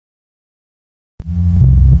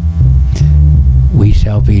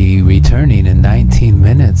shall be returning in 19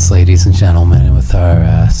 minutes, ladies and gentlemen, with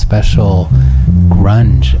our special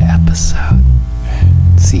grunge episode.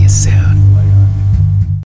 See you soon.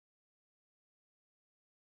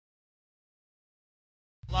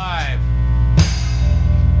 Live.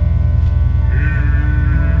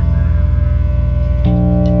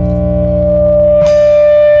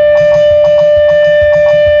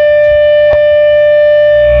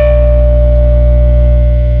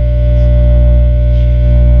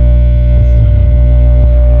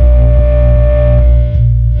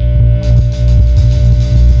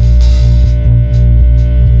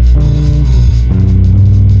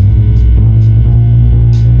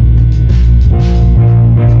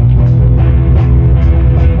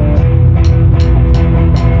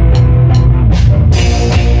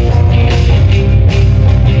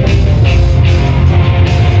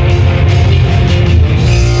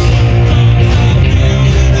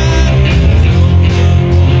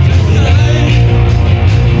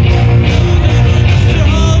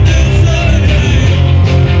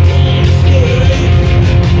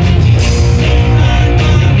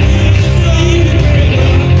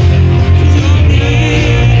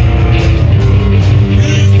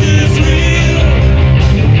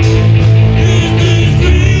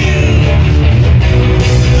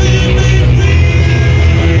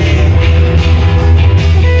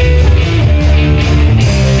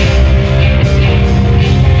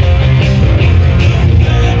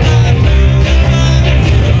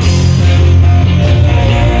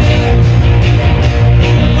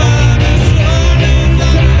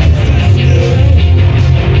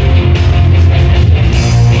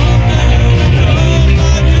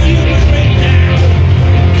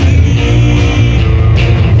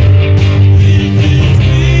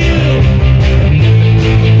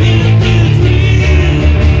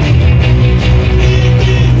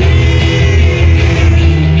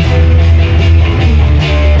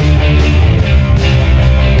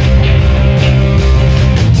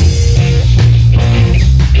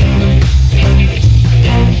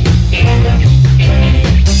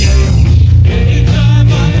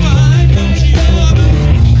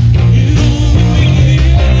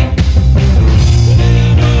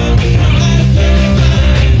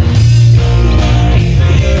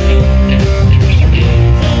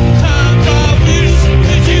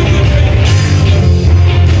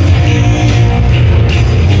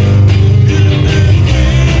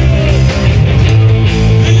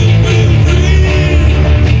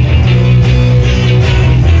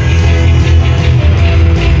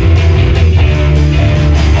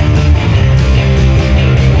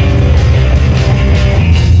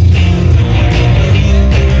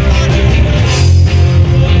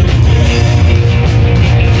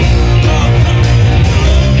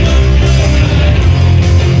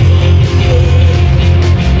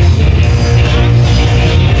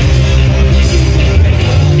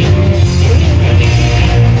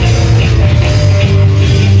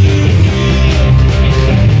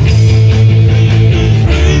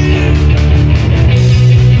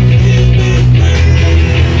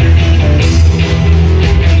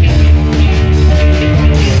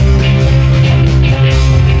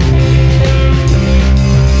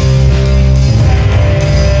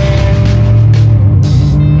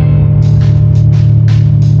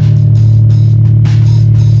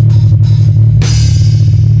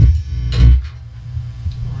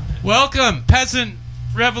 Welcome, Peasant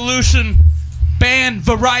Revolution Band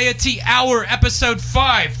Variety Hour, Episode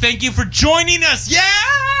 5. Thank you for joining us. Yeah!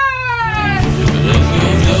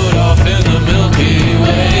 Float off in the Milky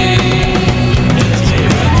Way.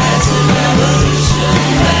 That's a revolution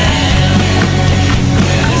band.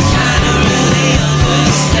 It's trying to really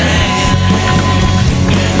understand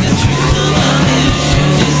the truth of our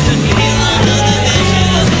issues is to feel under the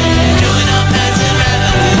vision. Join our Peasant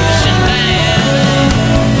Revolution band.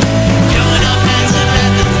 Join our Peasant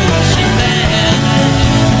Revolution band.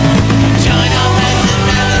 Join our Peasant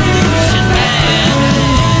Revolution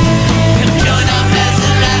band.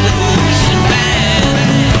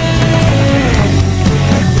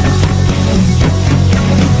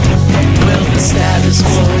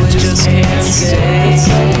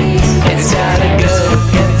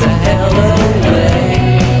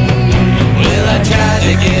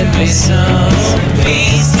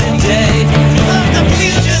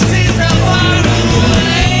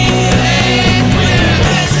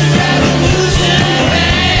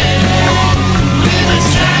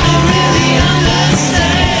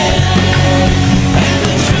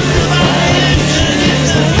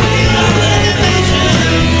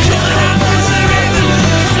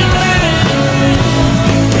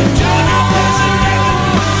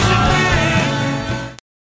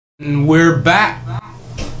 We're back,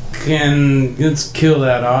 and let's kill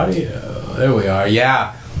that audio. There we are.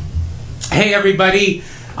 Yeah. Hey everybody,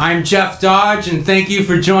 I'm Jeff Dodge, and thank you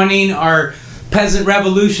for joining our Peasant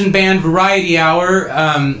Revolution Band Variety Hour.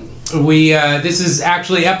 This is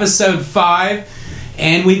actually episode 5,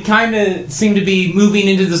 and we kind of seem to be moving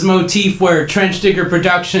into this motif where Trench Digger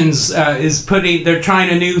Productions they're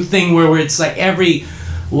trying a new thing where it's like every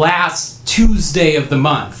last Tuesday of the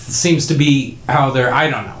month seems to be how they're, I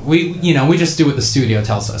don't know. We just do what the studio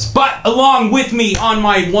tells us. But along with me on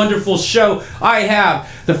my wonderful show, I have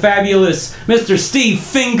the fabulous Mr. Steve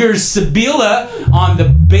Fingers Sabila on the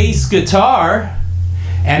bass guitar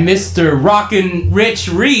and Mr. Rockin' Rich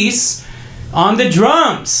Reese on the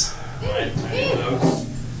drums.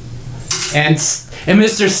 And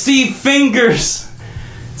Mr. Steve Fingers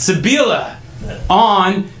Sabila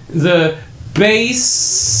on the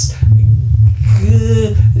bass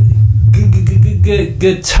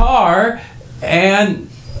guitar, and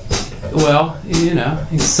well,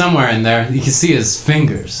 he's somewhere in there. You can see his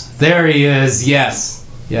fingers. There he is. Yes.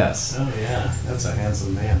 Oh yeah, that's a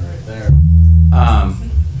handsome man right there.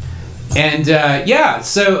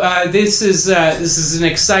 So this is an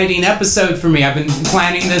exciting episode for me. I've been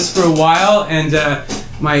planning this for a while, and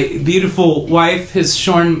my beautiful wife has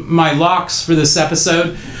shorn my locks for this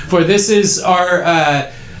episode. For this is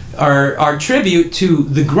our tribute to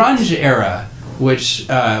the grunge era, which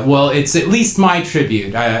it's at least my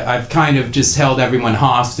tribute. I've kind of just held everyone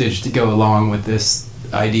hostage to go along with this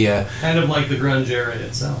idea. Kind of like the grunge era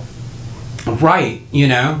itself. Right,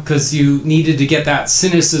 because you needed to get that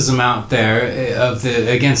cynicism out there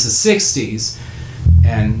against the 60s,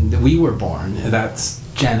 and we were born. That's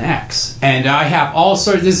Gen X, and I have all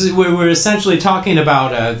sorts. We're essentially talking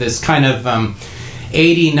about this kind of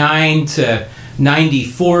 89 to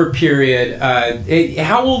 94 period.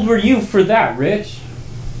 How old were you for that, Rich?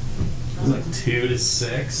 I was like 2 to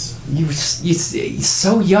 6. You're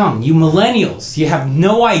so young. You millennials. You have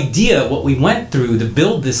no idea what we went through to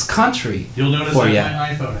build this country. You'll notice I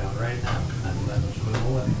have my iPhone out right now. I'm that much of a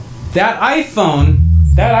millennial. That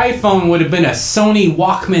iPhone would have been a Sony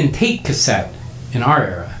Walkman tape cassette in our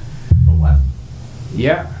era. A what?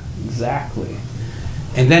 Yeah, exactly.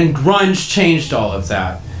 And then grunge changed all of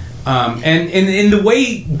that. And in the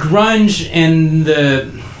way grunge and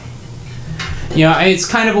it's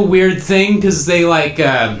kind of a weird thing because they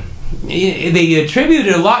they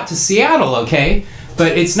attributed a lot to Seattle, okay?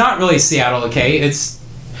 But it's not really Seattle, okay?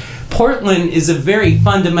 Portland is a very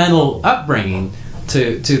fundamental upbringing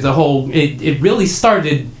to the whole. It really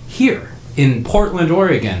started here in Portland,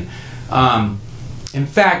 Oregon. In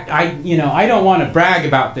fact, I don't want to brag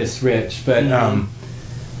about this, Rich, but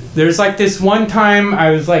there's like this one time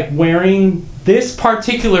I was like wearing this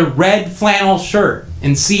particular red flannel shirt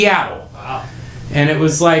in Seattle. Wow. And it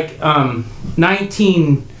was like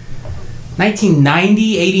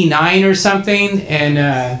 1990, 89 or something, and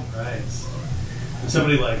right. Did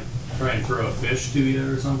somebody try and throw a fish to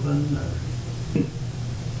you or something? Or?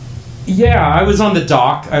 Yeah, I was on the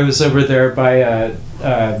dock. I was over there by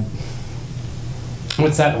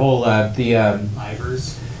what's that whole the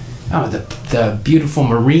Ivers? Oh, the beautiful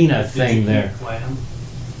marina thing there. Clam?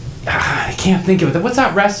 I can't think of it. What's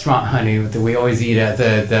that restaurant, honey, that we always eat at?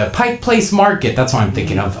 The Pike Place Market. That's what I'm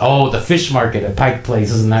thinking of. Oh, the fish market at Pike Place.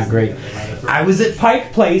 Isn't that great? I was at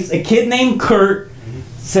Pike Place. A kid named Kurt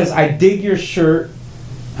says, "I dig your shirt."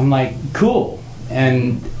 I'm like, cool.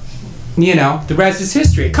 And, the rest is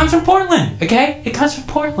history. It comes from Portland, okay? It comes from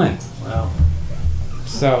Portland. Wow.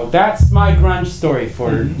 So that's my grunge story for,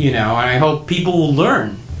 and I hope people will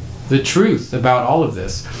learn the truth about all of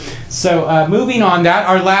this. So moving on,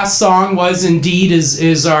 our last song was indeed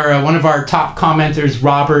is our one of our top commenters,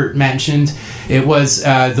 Robert, mentioned. It was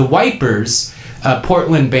the Wipers,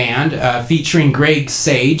 Portland band featuring Greg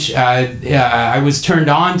Sage. I was turned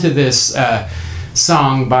on to this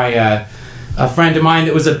song by a friend of mine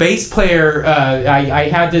that was a bass player. I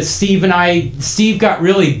had this Steve got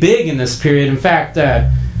really big in this period. In fact,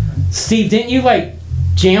 Steve, didn't you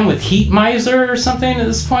jam with Heat Miser or something at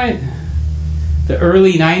this point? The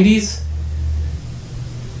early 90s?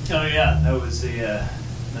 Oh yeah, that was a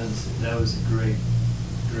great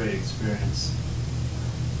experience.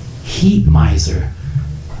 Heat Miser.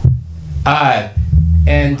 I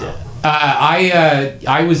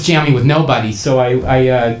was jamming with nobody, so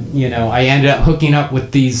I ended up hooking up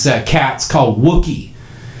with these cats called Wookie,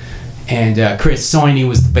 and Chris Soini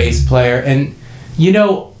was the bass player. And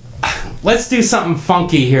let's do something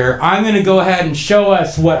funky here. I'm going to go ahead and show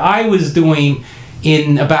us what I was doing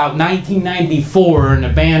in about 1994 in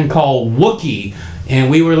a band called Wookie,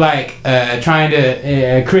 and we were trying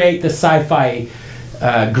to create the sci-fi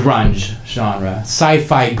grunge genre.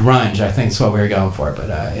 Sci-fi grunge, I think is what we were going for.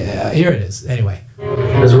 But here it is. Anyway.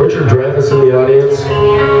 Is Richard Dreyfuss in the audience? I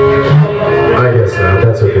guess not.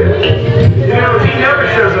 That's okay. You know, he never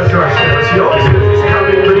shows up to our shows. He always says he's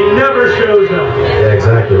coming, but he never shows up. Yeah,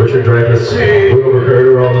 exactly. Richard Dreyfuss, Will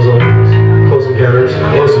Ricardo, all those old Close Encounters.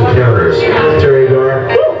 Close Encounters. Terry Garr.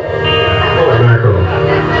 Mackerel.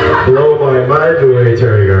 Blow my mind away,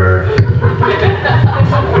 Terry Garr.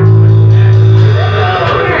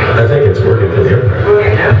 I think it's working for the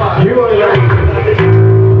Empire. You are right.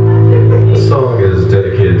 The song is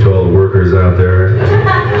dedicated to all the workers out there.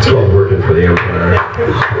 It's called Working for the Empire.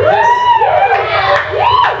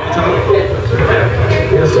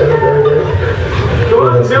 Yes, everybody. Go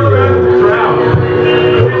on and mill around in the crowd.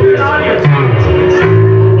 Look at the audience.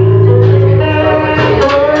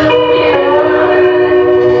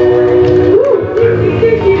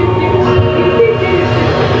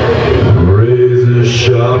 Razor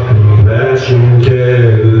sharp passion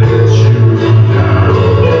can't let you down.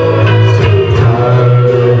 So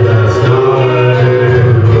tired of last night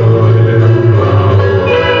running round.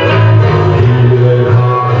 Healing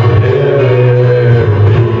hot air,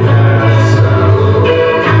 being that sound.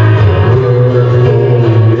 Work for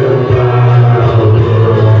the empire, work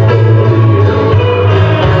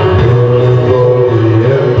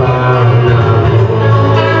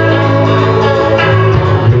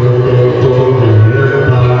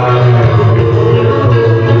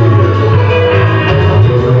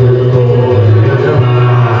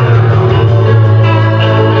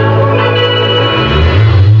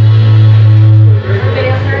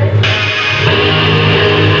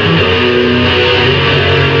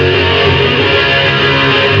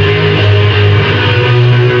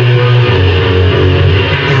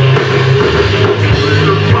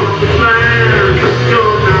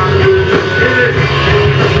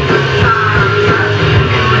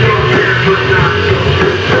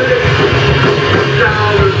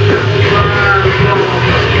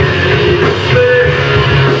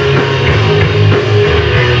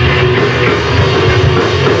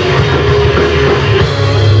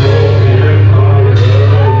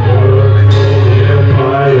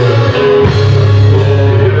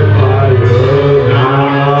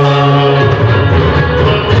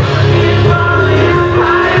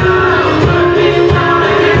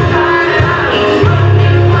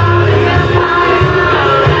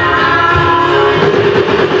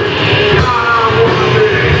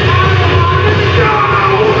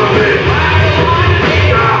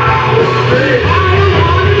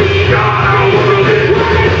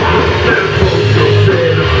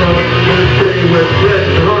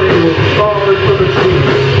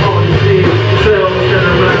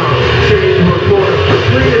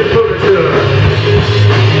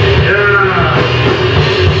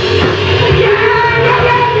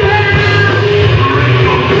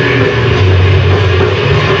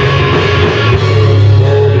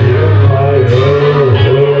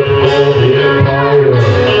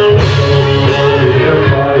for the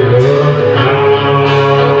empire now.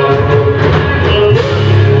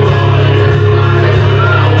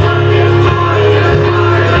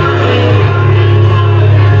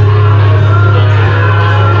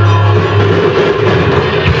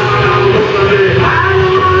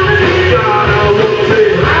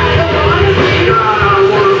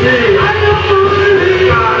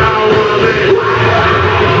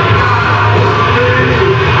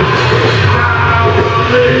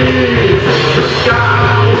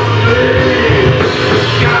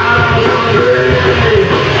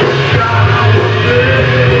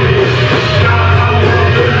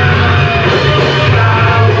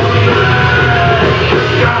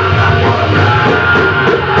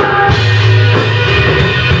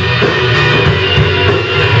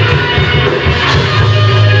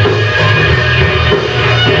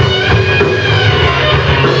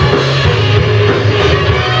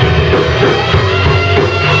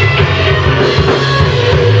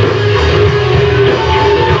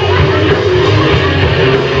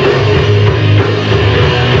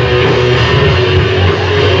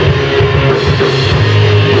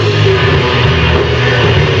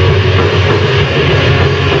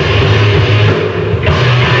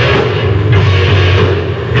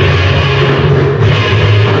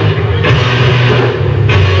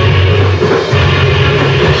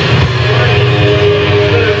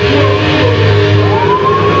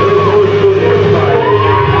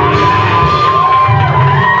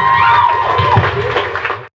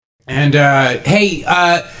 And hey,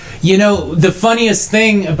 you know, the funniest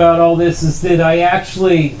thing about all this is that I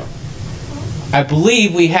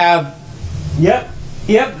believe we have,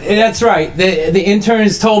 Yep, that's right. The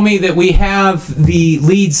interns told me that we have the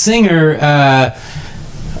lead singer,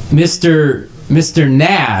 Mr.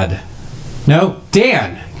 Nad. No,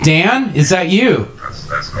 Dan. Dan, is that you?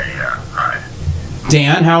 That's me, yeah. Hi.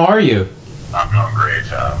 Dan, how are you? I'm doing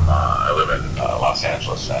great. I live in Los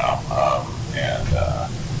Angeles now.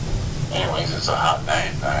 Anyways, it's a hot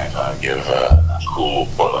night. I thought I'd give a cool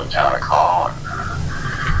Portland town a call and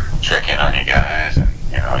check in on you guys. And,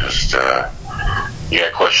 just, you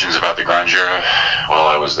got questions about the grunge era? Well,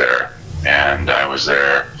 I was there. And I was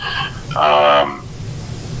there.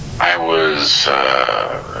 I was,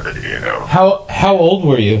 How old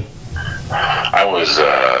were you? I was,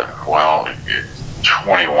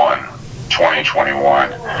 21.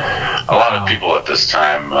 2021. A lot of people at this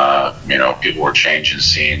time, people were changing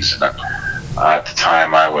scenes. And at the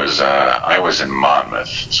time, I was in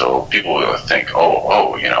Monmouth, so people would think,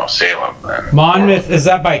 Salem. And, Monmouth, is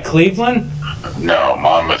that by Cleveland? No,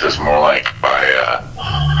 Monmouth is more like by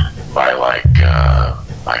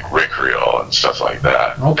Rickreal and stuff like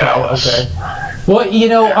that. Okay, Dallas. okay. Well,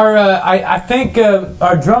 I think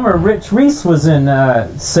our drummer Rich Reese was in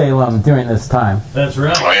Salem during this time. That's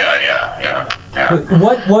right. Oh yeah.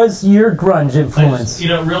 What was your grunge influence?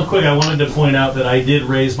 Real quick, I wanted to point out that I did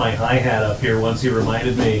raise my hi-hat up here once you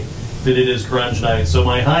reminded me that it is grunge night. So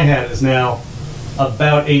my hi-hat is now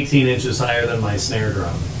about 18 inches higher than my snare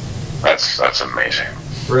drum. That's amazing.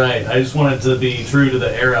 Right. I just wanted to be true to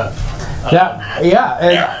the era.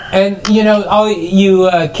 And all you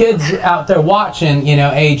kids out there watching,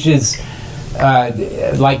 ages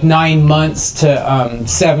like 9 months to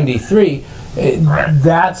 73.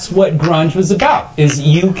 That's what grunge was about. Is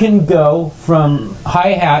you can go from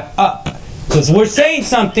hi-hat up. Because we're saying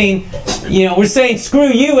something, we're saying screw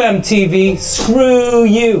you MTV, screw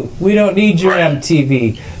you. We don't need your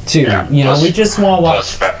MTV too. We just want to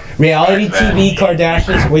watch reality TV,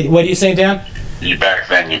 Kardashians. What do you say, Dan? Back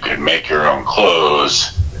then you could make your own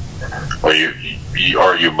clothes, or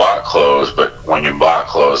you bought clothes. But when you bought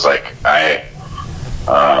clothes, like I,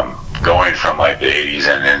 going from like the 80s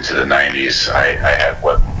and into the 90s, I had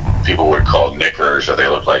what people would call knickers, or they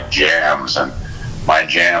looked like jams, and my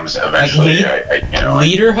jams eventually,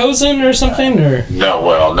 lederhosen or something, or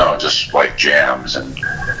no, just like jams, and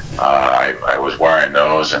I was wearing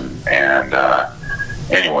those, and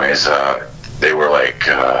anyways, they were like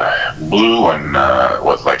blue and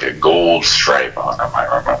with like a gold stripe on them, I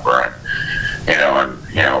remember, and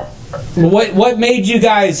What made you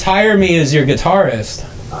guys hire me as your guitarist?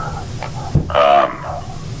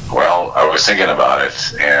 Well, I was thinking about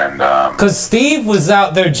it, and because Steve was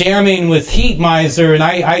out there jamming with Heat Miser, and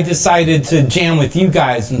I decided to jam with you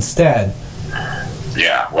guys instead.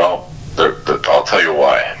 Yeah, well, I'll tell you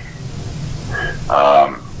why. I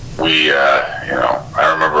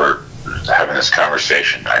remember having this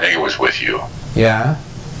conversation. I think it was with you. Yeah.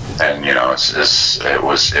 And it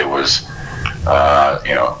was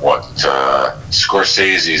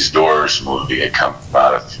Scorsese's Doors movie had come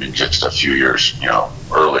out just a few years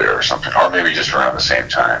earlier or something, or maybe just around the same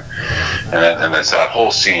time. And that's that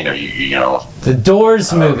whole scene of the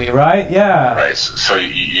Doors movie, right? Yeah. Right. So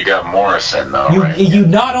you got Morrison though. You, right? you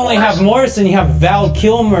not only have Morrison, you have Val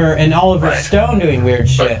Kilmer and Oliver Stone doing weird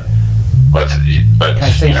shit. But Can I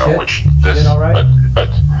say shit? Which Is this, it all right? but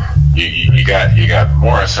you got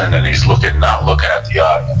Morrison, and he's not looking at the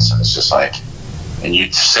audience, and it's just like, and you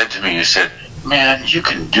said to me, man, you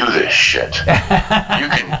can do this shit. you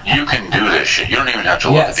can do this shit. You don't even have to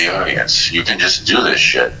look at the audience. You can just do this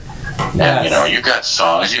shit. Yes. And you got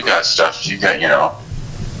songs, you got stuff, you got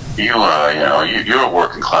you're a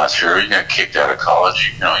working class hero. You got kicked out of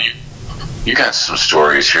college. You got some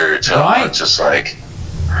stories here to tell. Right. It's just like.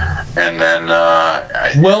 And then,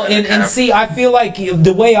 see, I feel like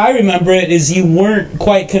the way I remember it is you weren't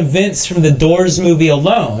quite convinced from the Doors movie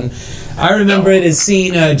alone. I remember it as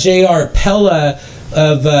seeing J.R. Pella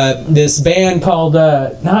of this band called,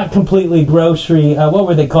 not Completely Grocery, what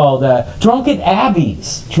were they called? Drunken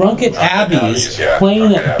Abbeys. Drunken Abbeys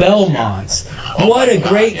playing at Belmont's. What a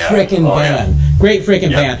great frickin' band. Great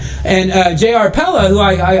freaking band. And J.R. Pella, who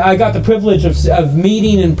I got the privilege of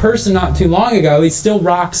meeting in person not too long ago, he still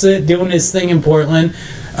rocks it, doing his thing in Portland.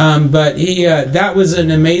 But that was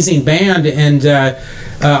an amazing band, and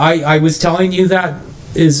I was telling you that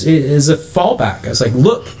is a fallback. I was like,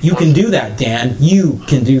 look, you can do that, Dan. You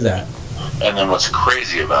can do that. And then what's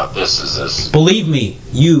crazy about this is this. Believe me,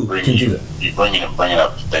 you can do that. You bring it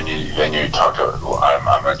up. Then you talk to.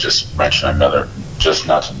 I'm gonna just mention another. Just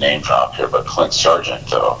not to name drop here, but Clint Sargent,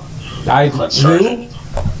 though. Clint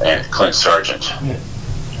Sargent,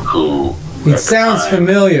 who. It sounds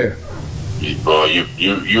familiar. Well, you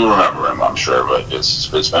remember him, I'm sure, but it's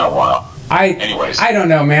been a while. Anyways. I don't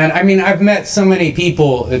know, man. I mean, I've met so many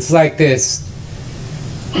people. It's like this,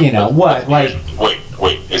 what? Like,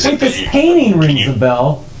 wait. Is it this that painting rings a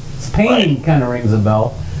bell. This painting kind of rings a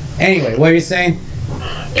bell. Anyway, what are you saying?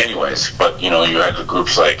 Anyways, but you had the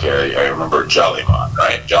groups like I remember Jollymon,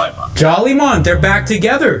 right? Jollymon, they're back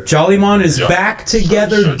together. Jollymon is back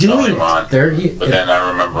together so doing Jollymon, it. But then I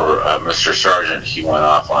remember Mr. Sargent. He went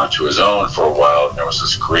off onto his own for a while. And there was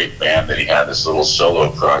this great band that he had, this little solo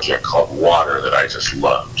project called Water that I just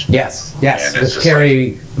loved. Yes, And with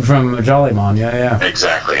Carrie from Jollymon. Yeah.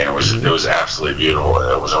 Exactly, and it was absolutely beautiful.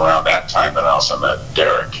 It was around that time that I also met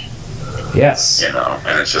Derek. Yes. And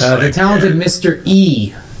it's just the talented Mr.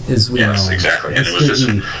 E. is we know. Yes, exactly. And it was just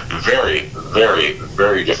a very, very,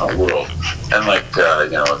 very different world. And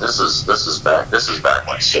this is back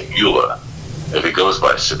when Sebula, if it goes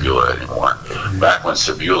by Sebula anymore, back when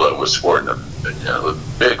Sebula was sporting a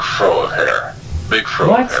big fro of hair. Big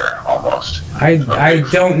fro of hair, almost. I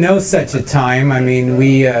don't know such a time. I mean,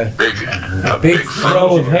 we a big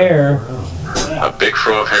fro of hair. A big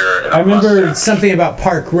fro of hair. And I remember something about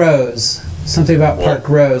Park Rose. Park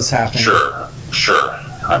Rose happening. Sure.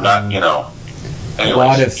 I'm not, anyways, a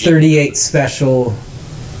lot of 38 special.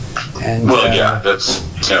 And that's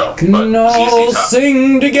can all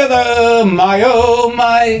sing together, my oh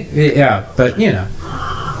my. Yeah, but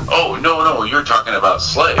Oh, no, you're talking about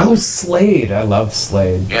Slade. Oh, Slade. I love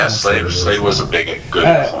Slade. Yeah, Slade was a good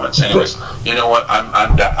influence. Anyways, you know what?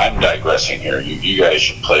 I'm digressing here. You guys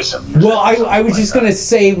should play some music. Well, I was just going to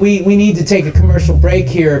say we need to take a commercial break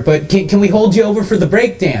here, but can we hold you over for the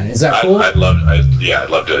break, Dan? Is that cool? I'd love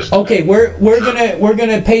to. Okay, we're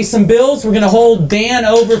gonna pay some bills. We're gonna hold Dan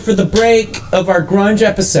over for the break of our grunge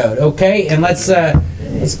episode. Okay, and let's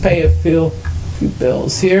pay a few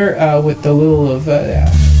bills here with the little of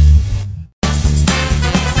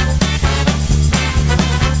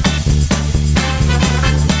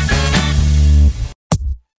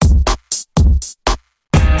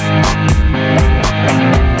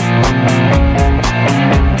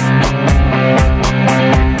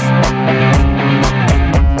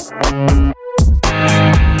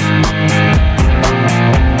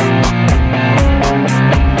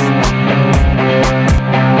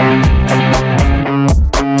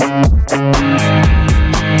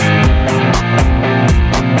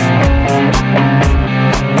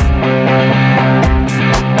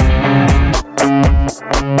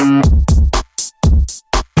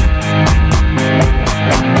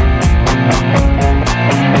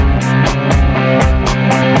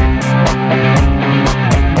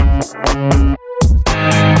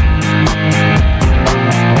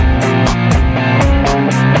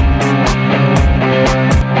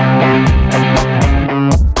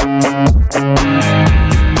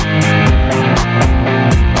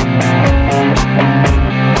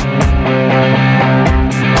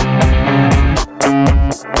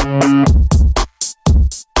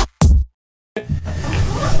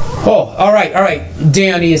All right.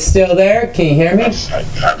 Dan, are you still there? Can you hear me?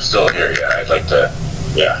 I'm still here, yeah. I'd like to...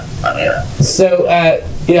 Yeah, I'm here. So,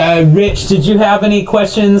 Rich, did you have any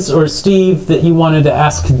questions, or Steve, that you wanted to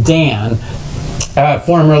ask Dan,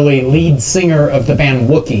 formerly lead singer of the band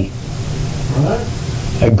Wookiee? What?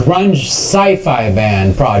 A grunge sci-fi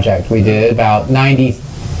band project we did about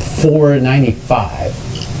 94, 95.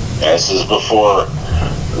 This is before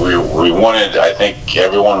we wanted... I think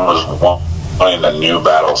everyone was wanting the new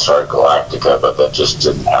Battlestar Galactica, but that just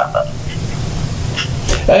didn't happen.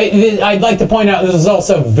 I'd like to point out this is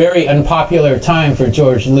also a very unpopular time for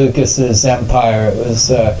George Lucas's empire. It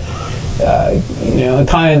was,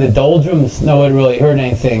 kind of the doldrums. No one really heard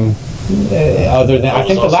anything other than... I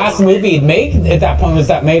think the last movie he'd made at that point was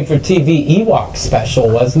that made-for-TV Ewok special,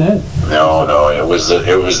 wasn't it? No, it was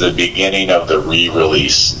the beginning of the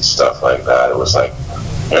re-release and stuff like that. It was like...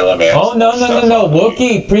 Oh, no.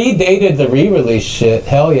 Wookiee predated the re-release shit.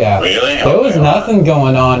 Hell yeah. Really? There was nothing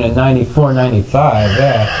going on in 94, 95.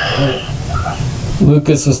 Yeah.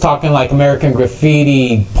 Lucas was talking like American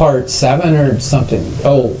Graffiti Part 7 or something.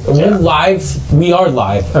 Oh, we're live? We are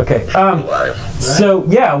live. Okay. So,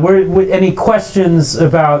 yeah, any questions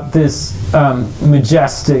about this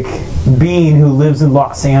majestic being who lives in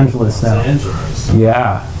Los Angeles now? Los Angeles.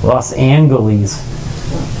 Yeah, Los Angeles.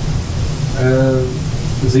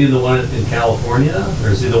 Is he the one in California, or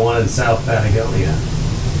is he the one in South Patagonia?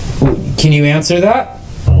 Can you answer that?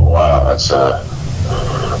 Wow, that's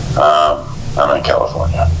I'm in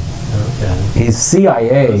California. Okay. He's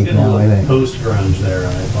CIA now, I think. Post-grunge there,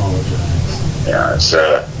 I apologize. Yeah, it's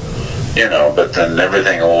but then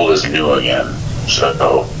everything old is new again.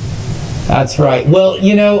 So That's right. Well,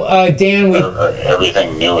 Dan,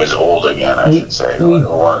 everything new is old again, I should say.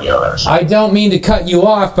 Or the others. I don't mean to cut you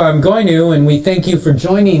off, but I'm going to, and we thank you for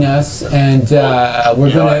joining us, and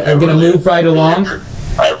we're gonna move right along.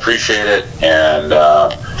 I appreciate it, and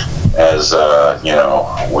as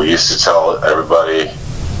we used to tell everybody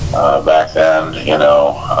back then,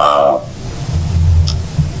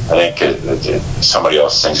 I think somebody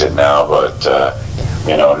else sings it now, but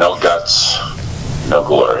no guts, no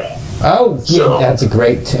glory. Oh, yeah, So, that's a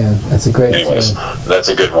great tune. That's a great anyways, tune. that's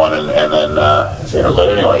a good one, and then but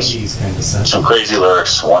anyways, some crazy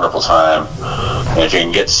lyrics, wonderful time, and if you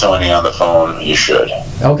can get Sony on the phone, you should.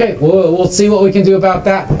 Okay, we'll see what we can do about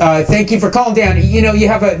that. Thank you for calling, Dan.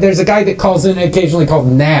 There's a guy that calls in occasionally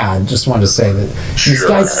called Nad. Just wanted to say that these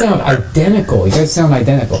guys sound identical. You guys sound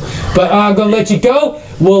identical. But I'm gonna let you go.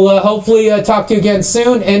 We'll hopefully talk to you again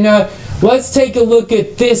soon, and let's take a look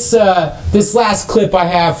at this last clip I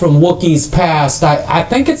have from Wookie's Past. I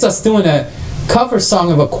think it's us doing a cover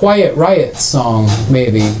song of a Quiet Riot song,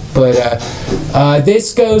 maybe. But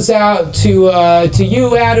this goes out to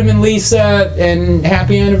you, Adam and Lisa, and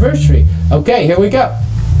happy anniversary. Okay, here we go.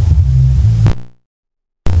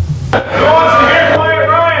 Who wants to hear Quiet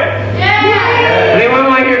Riot? Yeah! Anyone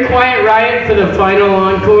want to hear Quiet Riot for the final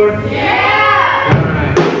encore? Yeah!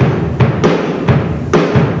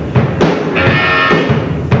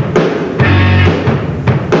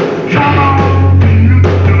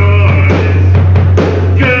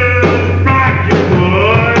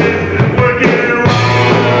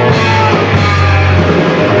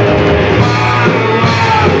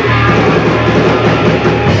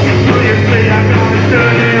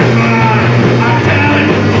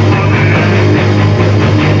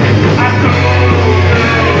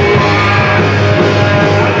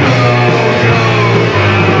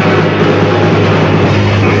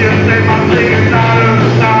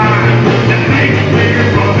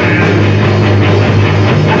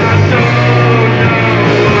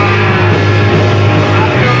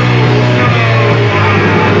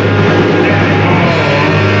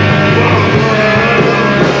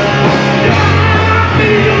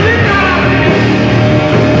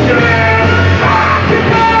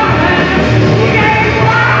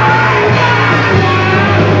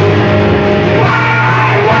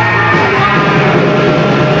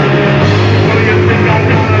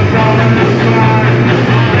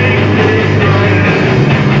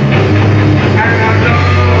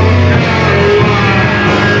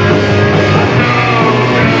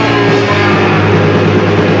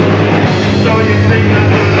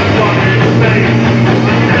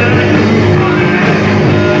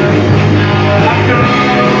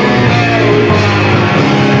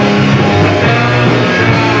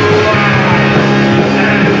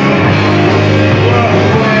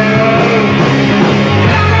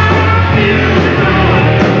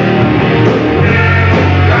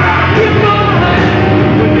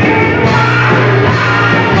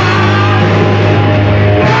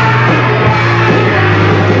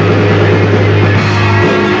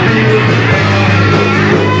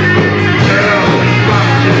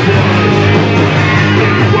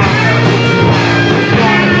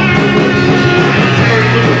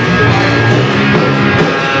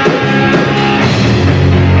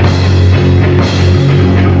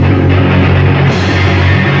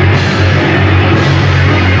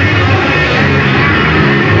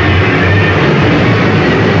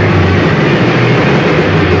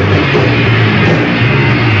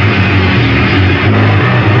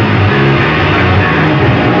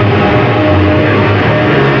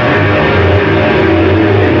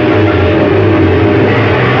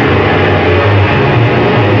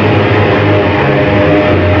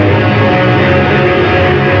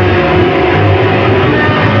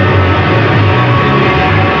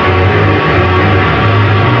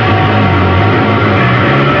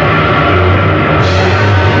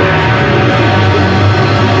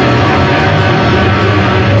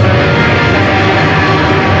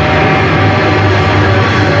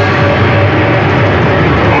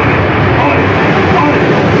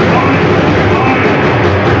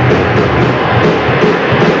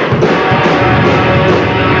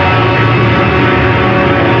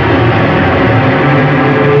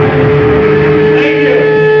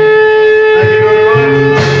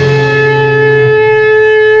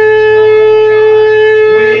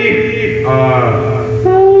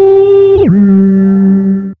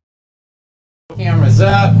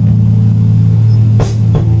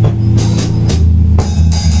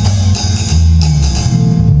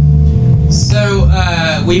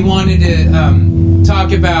 we wanted to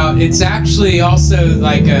talk about, it's actually also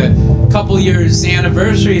like a couple years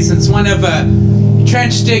anniversary since one of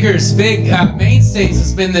Trench Diggers' big mainstays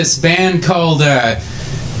has been this band called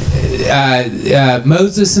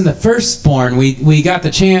Moses and the Firstborn. We got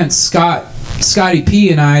the chance, Scotty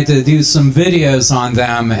P and I, to do some videos on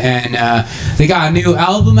them, and they got a new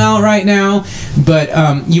album out right now. But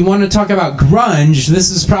you want to talk about grunge?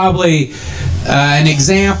 This is probably an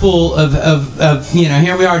example of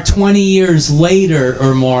here we are 20 years later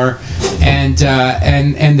or more, and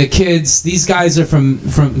the kids, these guys are from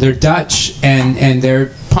they're Dutch, and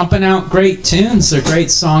they're pumping out great tunes. They're great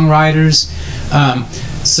songwriters.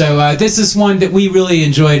 So this is one that we really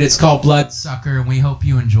enjoyed. It's called Bloodsucker, and we hope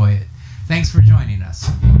you enjoy it. Thanks for joining us.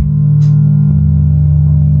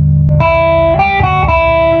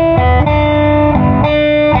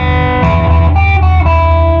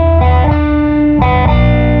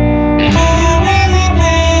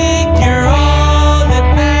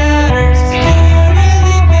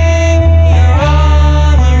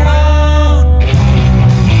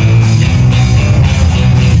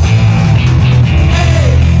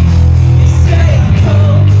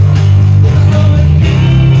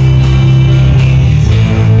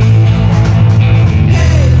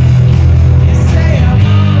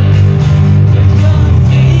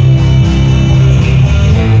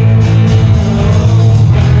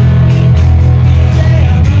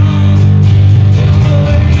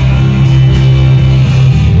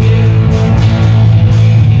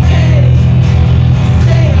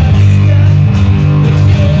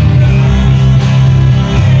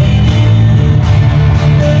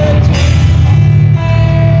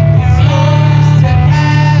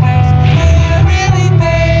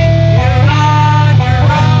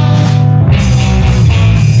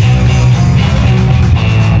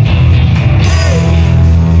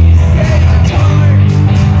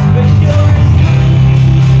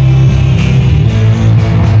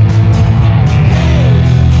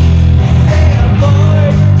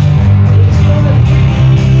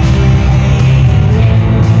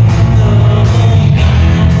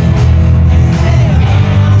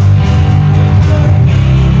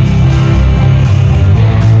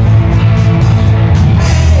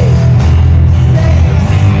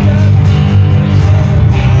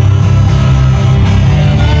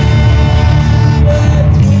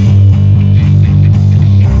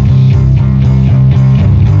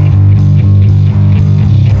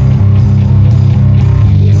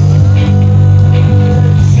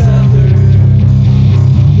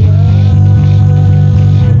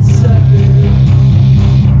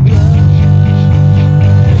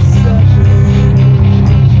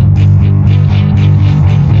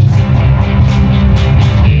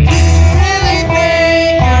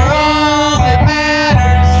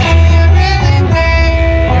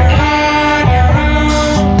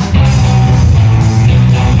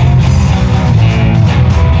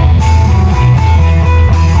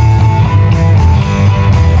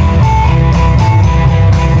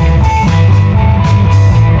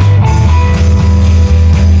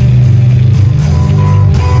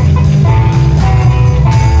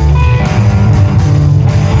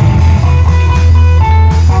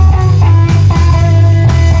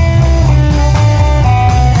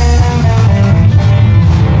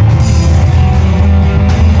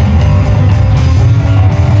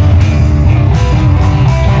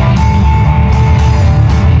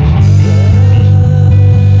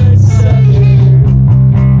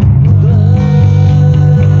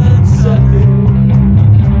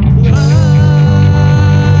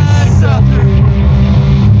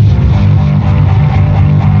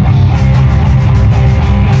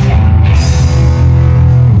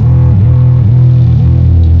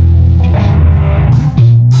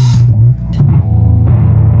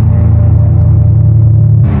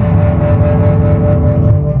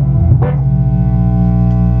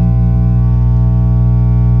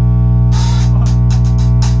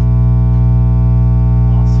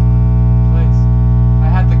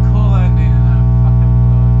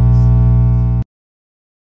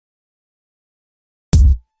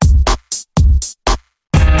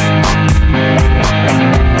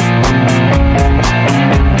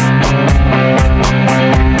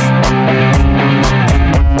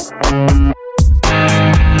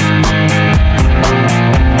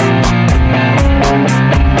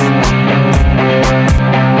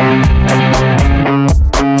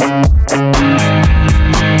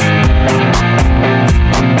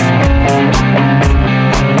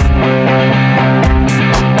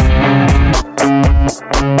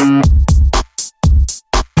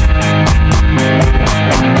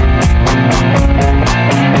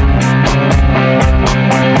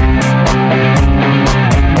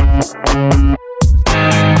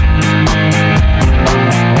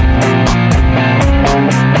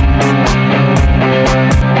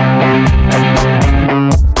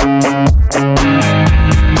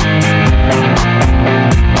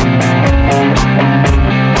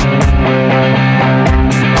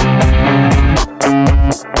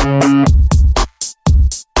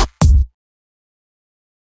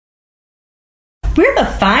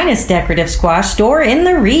 finest decorative squash store in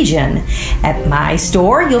the region. At my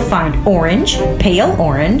store, you'll find orange, pale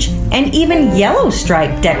orange, and even yellow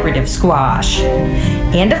striped decorative squash.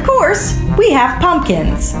 And of course, we have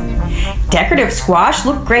pumpkins. Decorative squash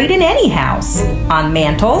look great in any house, on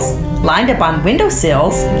mantels, lined up on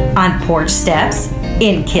windowsills, on porch steps,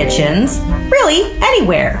 in kitchens, really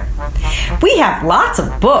anywhere. We have lots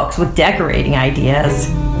of books with decorating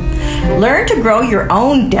ideas. Learn to grow your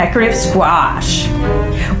own decorative squash.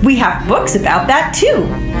 We have books about that too,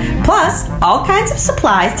 plus all kinds of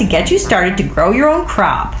supplies to get you started to grow your own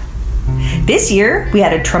crop. This year, we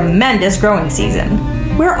had a tremendous growing season.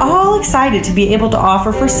 We're all excited to be able to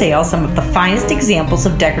offer for sale some of the finest examples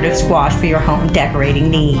of decorative squash for your home decorating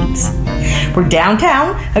needs. We're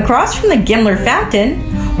downtown, across from the Gimler Fountain,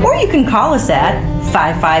 or you can call us at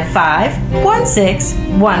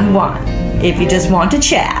 555-1611 if you just want to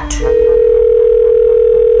chat.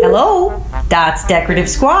 Hello, Dot's Decorative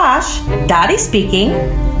Squash. Dottie speaking.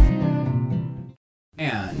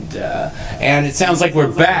 And it sounds like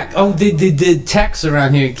we're back. Oh, the techs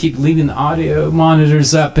around here keep leaving the audio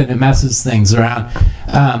monitors up, and it messes things around.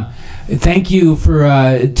 Thank you for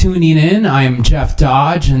tuning in. I'm Jeff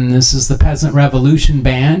Dodge, and this is the Peasant Revolution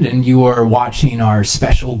Band, and you are watching our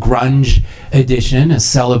special grunge edition, a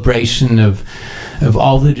celebration of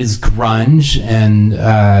all that is grunge and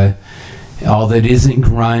all that isn't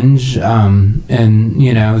grunge, and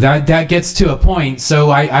you know that gets to a point. So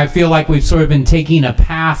I feel like we've sort of been taking a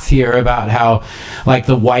path here about how like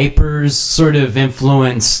the Wipers sort of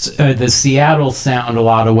influenced the Seattle sound a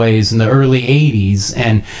lot of ways in the early 80s,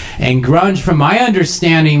 and grunge, from my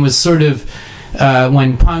understanding, was sort of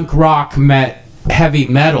when punk rock met heavy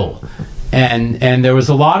metal. And there was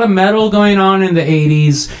a lot of metal going on in the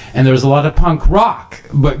 80s, and there was a lot of punk rock.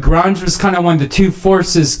 But grunge was kind of when the two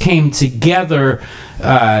forces came together.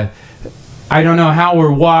 I don't know how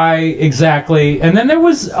or why exactly. And then there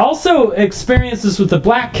was also experiences with the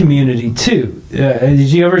black community, too. Did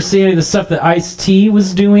you ever see any of the stuff that Ice-T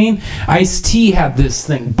was doing? Ice-T had this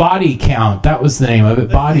thing, Body Count. That was the name of it,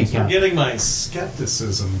 Body Count. You're getting my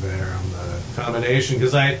skepticism there on the combination,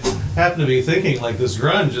 because I happen to be thinking like this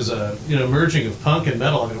grunge is a merging of punk and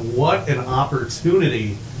metal. I mean, what an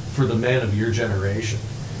opportunity for the men of your generation.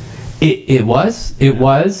 It was,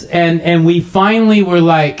 and we finally were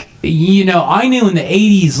like, I knew in the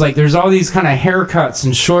 80s, like, there's all these kind of haircuts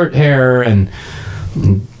and short hair and,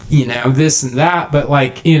 this and that, but,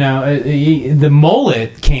 like, the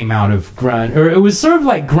mullet came out of grunge, or it was sort of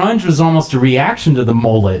like grunge was almost a reaction to the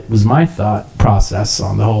mullet, was my thought process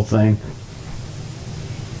on the whole thing.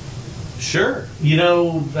 Sure.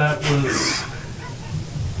 That was...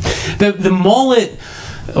 The mullet...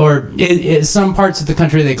 Or some parts of the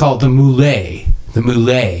country they call it the moulet.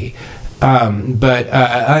 But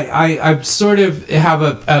I sort of have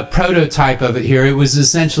a prototype of it here. It was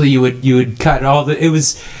essentially you would cut all the. It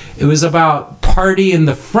was about party in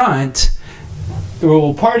the front.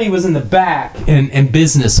 Well, party was in the back, and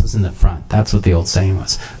business was in the front. That's what the old saying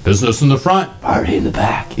was. Business in the front, party in the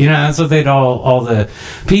back. That's what they'd all the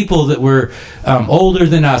people that were older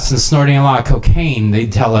than us and snorting a lot of cocaine,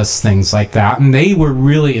 they'd tell us things like that. And they were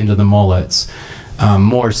really into the mullets,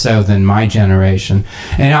 more so than my generation.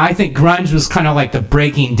 And I think grunge was kind of like the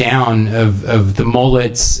breaking down of the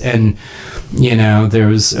mullets, and, there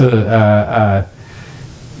was...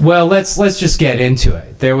 Well, let's just get into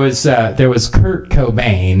it. There was Kurt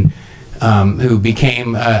Cobain, who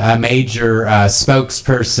became a major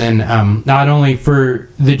spokesperson, not only for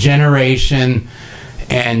the generation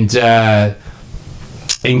and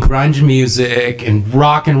in grunge music and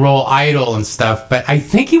rock and roll idol and stuff, but I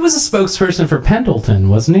think he was a spokesperson for Pendleton,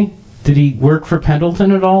 wasn't he? Did he work for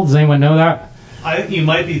Pendleton at all? Does anyone know that? You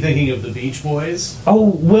might be thinking of the Beach Boys.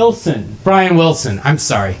 Oh, Brian Wilson. I'm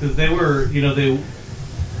sorry. Because they were,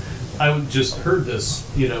 I just heard this,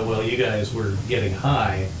 while you guys were getting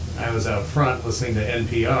high. I was out front listening to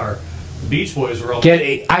NPR. The Beach Boys were all...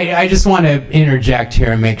 I just want to interject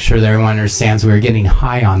here and make sure that everyone understands we were getting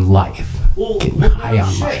high on life. High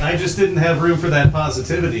on life. I just didn't have room for that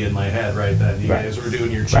positivity in my head right then. You guys were doing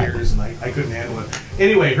your cheers, and I couldn't handle it.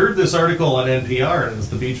 Anyway, heard this article on NPR, and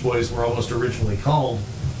the Beach Boys were almost originally called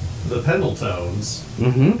the Pendletones,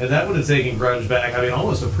 and that would have taken grunge back,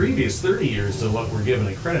 almost a previous 30 years to what we're given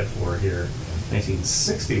it credit for here.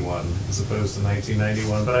 1961 as opposed to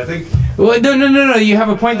 1991, but I think... Well, no, you have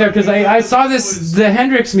a point there, because I saw this, the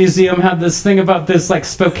Hendrix Museum had this thing about this, like,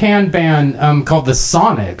 Spokane band called the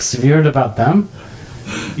Sonics. Have you heard about them?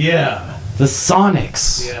 Yeah. The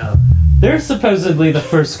Sonics. Yeah. They're supposedly the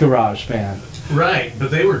first garage band. Right,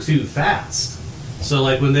 but they were too fast. So,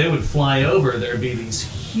 like, when they would fly over, there'd be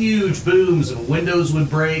these huge booms, and windows would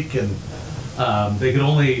break, and they could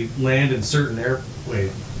only land in certain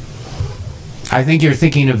Wait. I think you're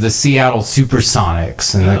thinking of the Seattle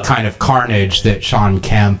Supersonics and the kind of carnage that Sean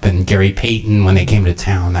Kemp and Gary Payton when they came to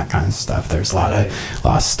town, that kind of stuff. There's a lot of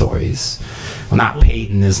stories. Well, not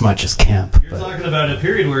Payton as much as Kemp. You're talking about a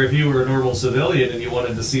period where if you were a normal civilian and you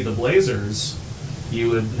wanted to see the Blazers, you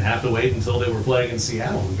would have to wait until they were playing in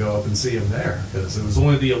Seattle and go up and see them there, because it was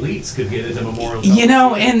only the elites could get into Memorial. You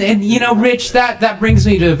know, and you know, Rich, that brings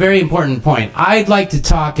me to a very important point. I'd like to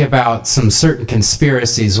talk about some certain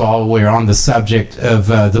conspiracies while we're on the subject of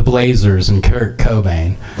the Blazers and Kurt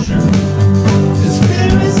Cobain.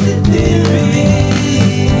 Conspiracy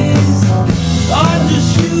theories are to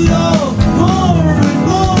shoot off more and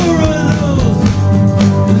more of those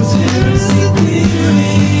conspiracy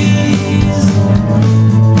theories.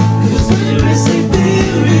 Conspiracy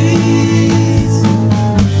theories.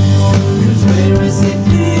 Conspiracy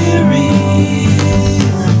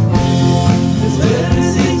theories.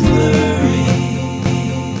 Conspiracy theories.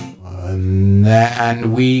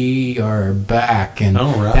 And we are back, and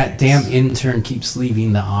that damn intern keeps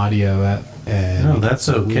leaving the audio up. No, that's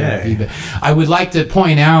okay. I would like to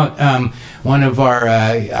point out one of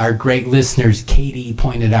our great listeners, Katie,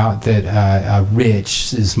 pointed out that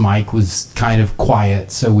Rich's mic was kind of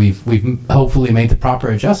quiet, so we've hopefully made the proper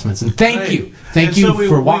adjustments. And thank you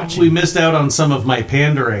for watching. We missed out on some of my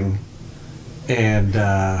pandering, and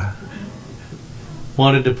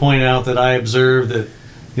wanted to point out that I observed that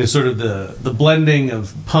sort of the blending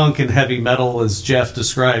of punk and heavy metal, as Jeff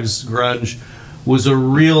describes grunge, was a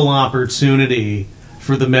real opportunity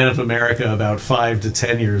for the men of America about 5 to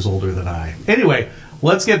 10 years older than I. Anyway,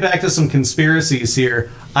 let's get back to some conspiracies here.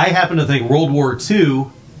 I happen to think World War II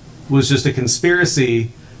was just a conspiracy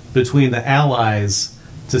between the Allies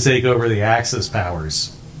to take over the Axis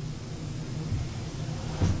powers.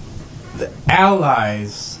 The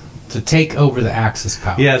Allies to take over the Axis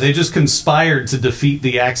powers. Yeah, they just conspired to defeat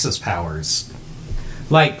the Axis powers.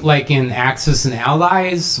 Like in Axis and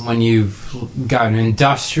Allies, when you've got an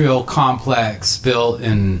industrial complex built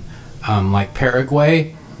in like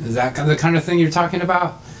Paraguay, is that the kind of thing you're talking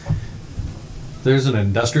about? There's an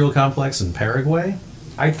industrial complex in Paraguay?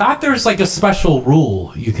 I thought there's like a special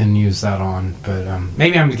rule you can use that on, but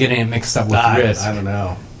maybe I'm getting it mixed up with Risk. I don't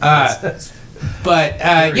know.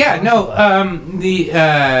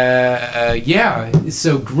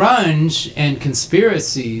 So grunge and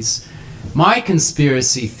conspiracies. My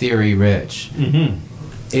conspiracy theory, Rich,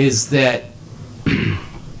 is that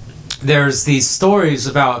there's these stories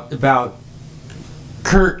about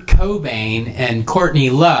Kurt Cobain and Courtney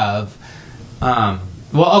Love.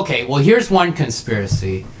 Here's one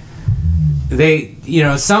conspiracy.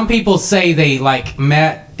 Some people say they like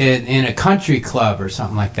met in a country club or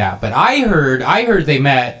something like that, but I heard they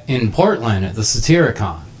met in Portland at the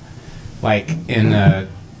Satyricon, like in the.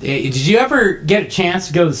 Did you ever get a chance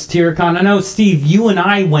to go to Satyricon? I know, Steve, you and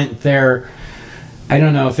I went there. I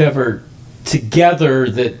don't know if ever together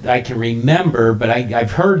that I can remember, but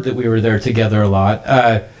I've heard that we were there together a lot.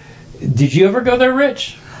 Did you ever go there,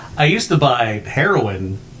 Rich? I used to buy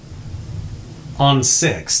heroin on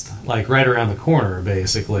 6th, like right around the corner,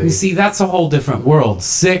 basically. You see, that's a whole different world.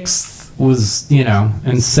 6th was, and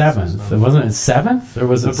 7th. Wasn't it 7th? Or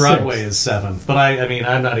was it Broadway 6th? is 7th, but I mean,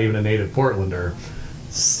 I'm not even a native Portlander.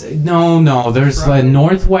 No, there's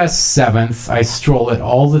Northwest 7th. I stroll it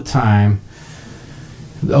all the time.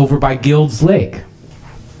 Over by Guilds Lake.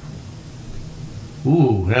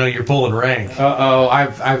 Ooh, now you're pulling rank.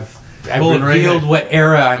 I've revealed what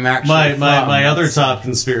era I'm actually from. My other top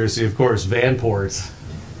conspiracy, of course, Vanport.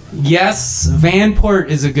 Yes, Vanport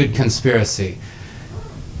is a good conspiracy.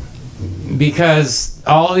 Because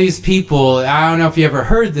all these people, I don't know if you ever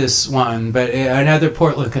heard this one, but another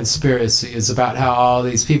Portland conspiracy is about how all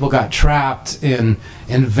these people got trapped in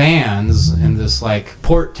vans in this like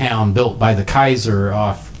port town built by the Kaiser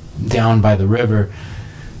off down by the river,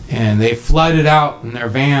 and they flooded out and their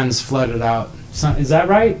vans flooded out. Is that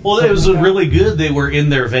right? Well, it was really good they were in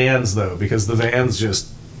their vans though, because the vans just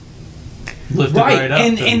lifted right up.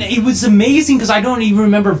 And it was amazing because I don't even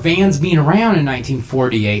remember vans being around in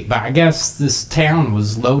 1948, but I guess this town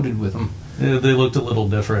was loaded with them. Yeah, they looked a little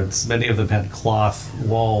different. Many of them had cloth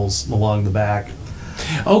walls along the back.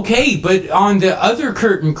 Okay, but on the other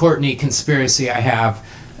Kurt and Courtney conspiracy I have,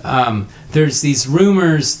 there's these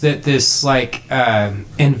rumors that this like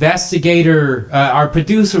investigator, our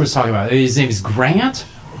producer was talking about, his name is Grant?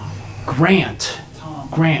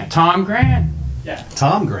 Tom Grant? Yeah.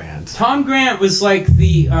 Tom Grant. Tom Grant was like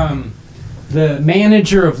the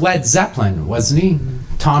manager of Led Zeppelin, wasn't he?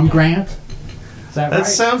 Tom Grant? Is that That right?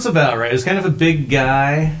 sounds about right. He's kind of a big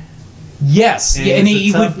guy. Yes, And yeah, and he's he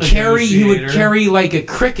a tough would negotiator. carry like a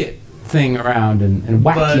cricket thing around and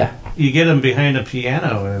whack But ya. you get him behind a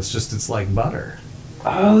piano, and it's like butter.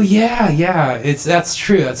 Oh yeah, that's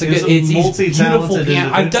true. That's a He's good. a It's he's multi-talented beautiful piano.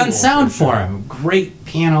 I've done individual, sound for for sure. him. Great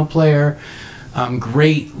piano player,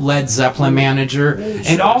 great Led Zeppelin manager,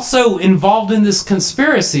 and also involved in this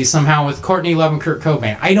conspiracy somehow with Courtney Love and Kurt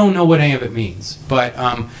Cobain. I don't know what any of it means, but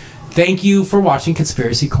thank you for watching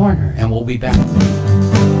Conspiracy Corner, and we'll be back.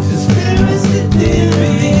 Conspiracy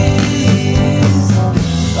theories.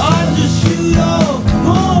 I just shoot off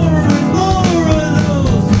more and more of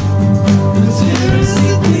those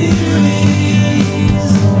conspiracy theories.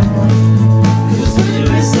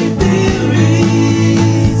 Conspiracy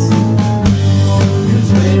theories.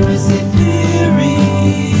 Conspiracy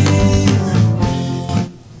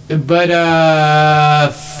theories. But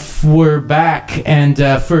we're back, and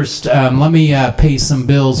first, let me pay some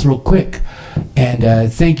bills real quick.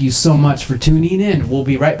 And thank you so much for tuning in. We'll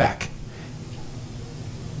be right back.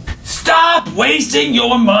 Stop wasting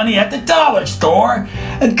your money at the dollar store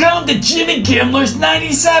and come to Jimmy Gimler's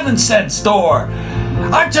 97-cent store.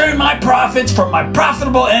 I turn my profits from my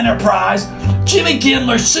profitable enterprise, Jimmy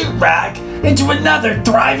Gimler's Suit Rack, into another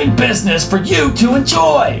thriving business for you to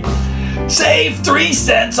enjoy. Save 3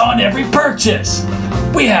 cents on every purchase.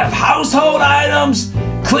 We have household items,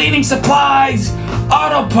 cleaning supplies,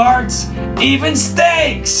 auto parts, even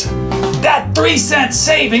steaks. That 3-cent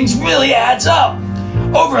savings really adds up.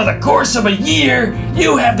 Over the course of a year,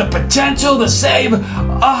 you have the potential to save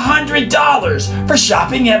 $100 for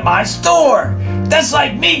shopping at my store. That's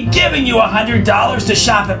like me giving you $100 to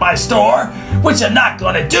shop at my store, which I'm not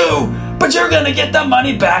gonna do, but you're gonna get the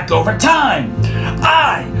money back over time.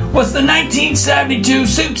 I was the 1972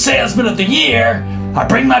 Suit Salesman of the Year. I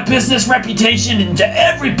bring my business reputation into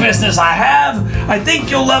every business I have. I think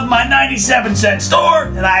you'll love my 97-cent store,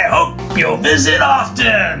 and I hope you'll visit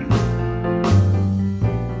often.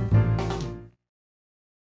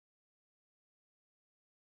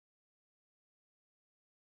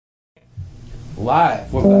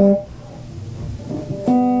 Live. We're back.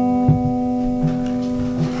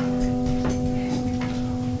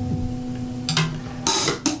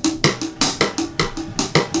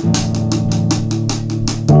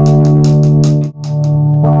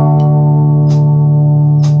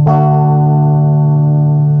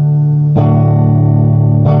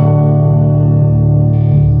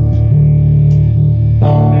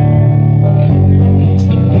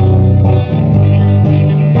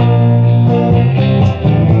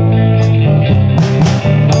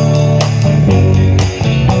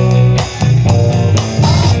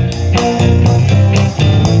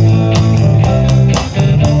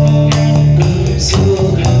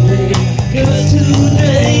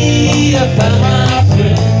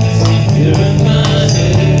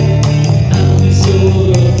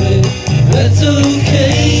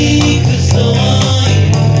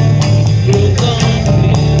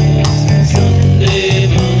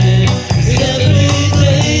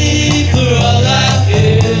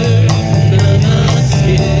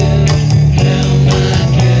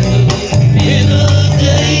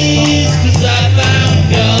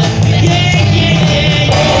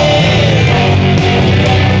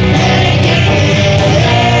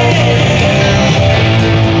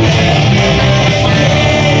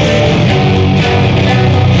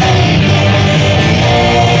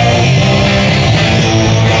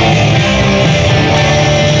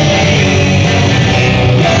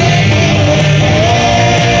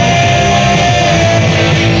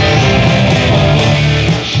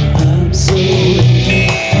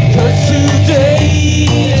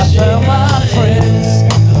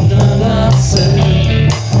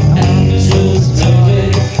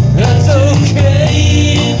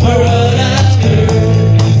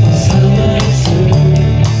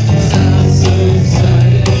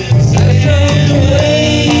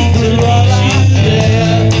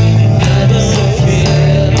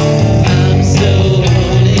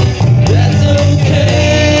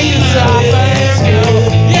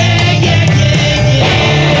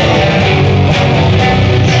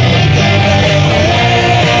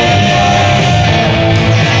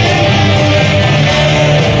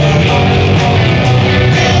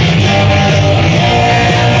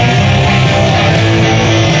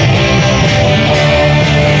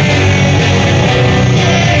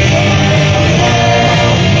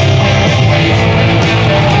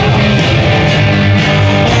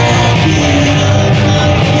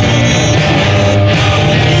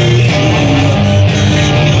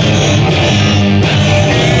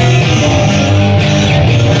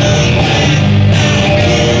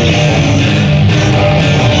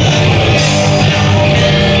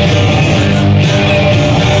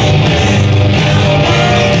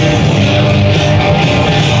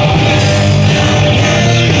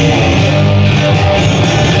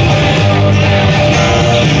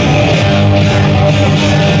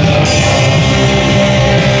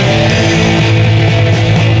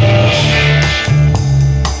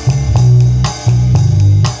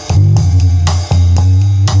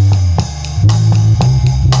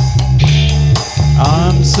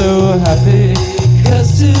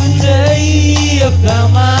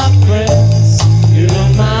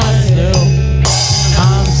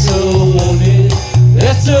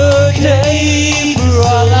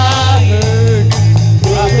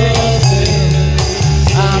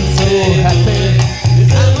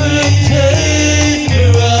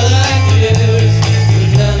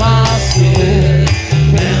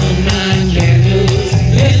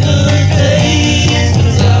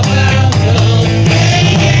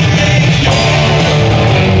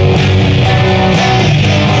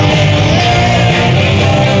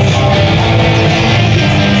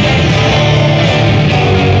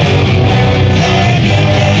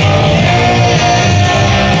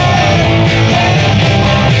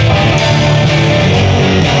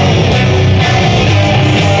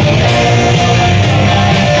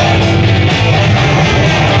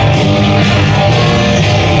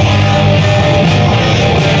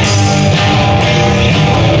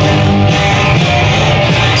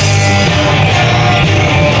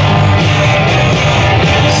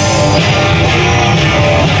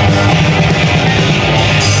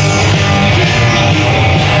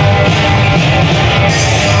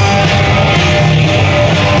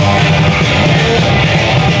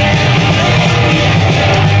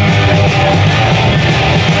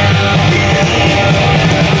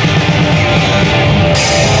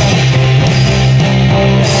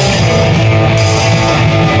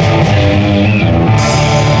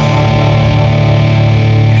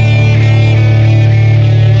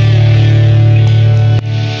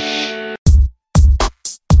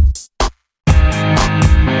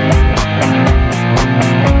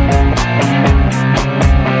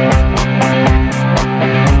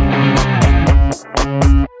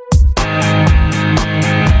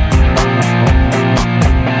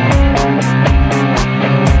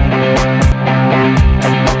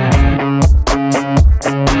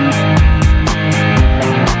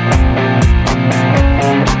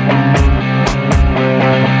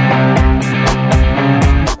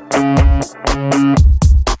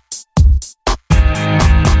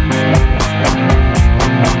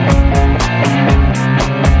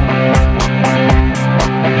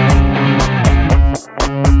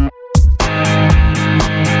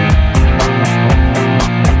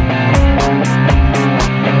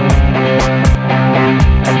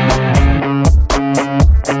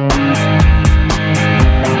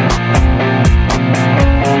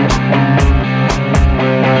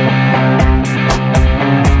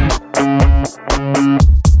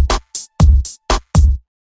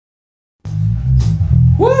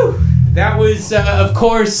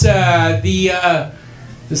 course, the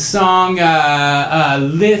song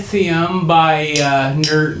Lithium by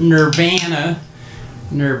Nirvana.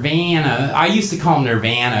 Nirvana. I used to call them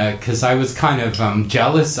Nirvana because I was kind of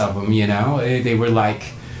jealous of them, you know. They were like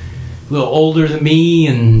a little older than me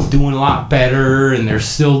and doing a lot better, and they're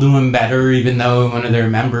still doing better even though one of their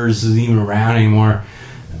members isn't even around anymore.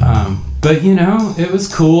 But, you know, it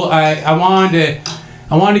was cool. I wanted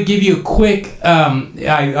to give you a quick,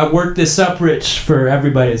 I worked this up, Rich, for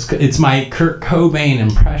everybody. It's my Kurt Cobain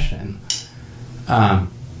impression.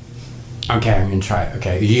 Okay, I'm going to try it.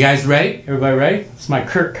 Okay, you guys ready? Everybody ready? It's my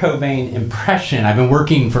Kurt Cobain impression. I've been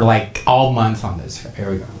working for like all month on this.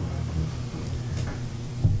 Here we go.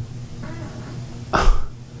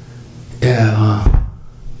 Yeah,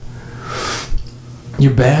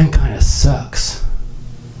 your band kind of sucks.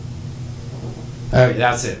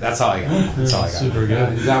 That's it. That's all I got. That's all I got. Super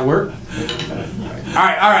good. Does that work? All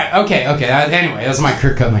right. Okay. Anyway, that's my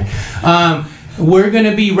Kurt Cobain. We're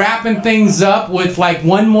gonna be wrapping things up with like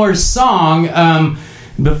one more song.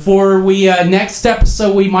 Before we next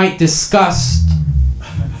episode, we might discuss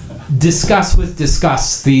the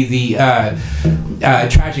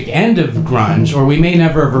tragic end of grunge, or we may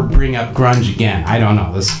never ever bring up grunge again. I don't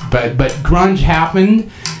know this, but grunge happened.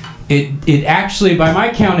 It actually, by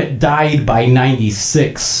my count, it died by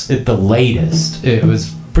 96 at the latest. It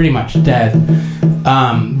was pretty much dead.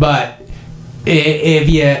 But if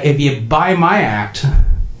you buy my act,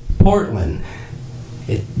 Portland,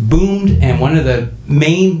 it boomed, and one of the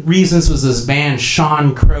main reasons was this band,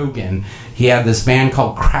 Sean Crogan. He had this band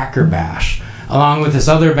called Cracker Bash, along with this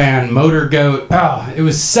other band, Motor Goat. Oh, it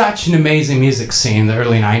was such an amazing music scene in the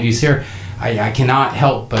early 90s here. I cannot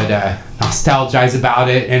help but nostalgize about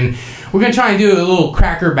it, and we're gonna try and do a little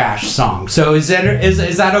Cracker Bash song. So is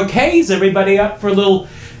that okay? Is everybody up for a little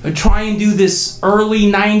try and do this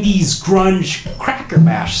early 90s grunge Cracker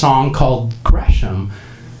Bash song called Gresham?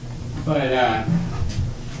 But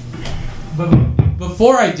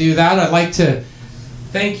before I do that, I'd like to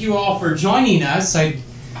thank you all for joining us. I'd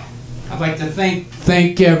like to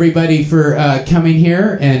thank everybody for coming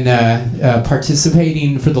here and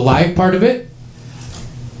participating for the live part of it.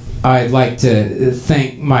 I'd like to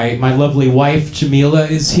thank my lovely wife, Jamila,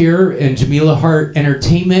 is here, and Jamila Hart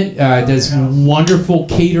Entertainment does wonderful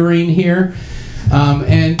catering here.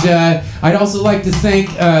 And I'd also like to thank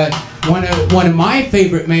one of my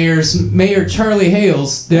favorite mayors, Mayor Charlie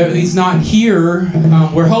Hales. He's not here.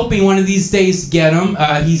 We're hoping one of these days to get him.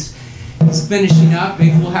 He's finishing up.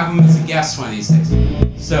 Maybe we'll have him as a guest one of these days.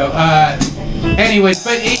 So, anyways,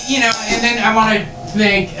 but and then I want to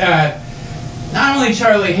thank not only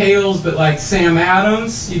Charlie Hales, but like Sam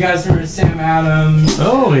Adams. You guys remember Sam Adams?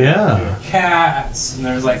 Oh yeah. Cats, and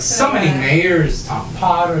there's like so many mayors. Tom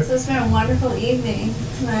Potter. So it's been a wonderful evening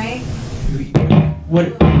tonight.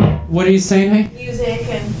 What are you saying, hey? Music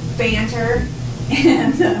and banter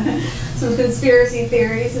and some conspiracy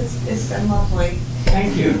theories. It's been lovely.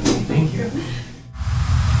 Thank you.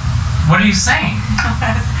 What are you saying?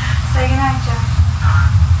 Say goodnight, Jeff.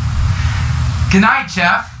 Good night,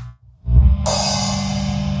 Jeff.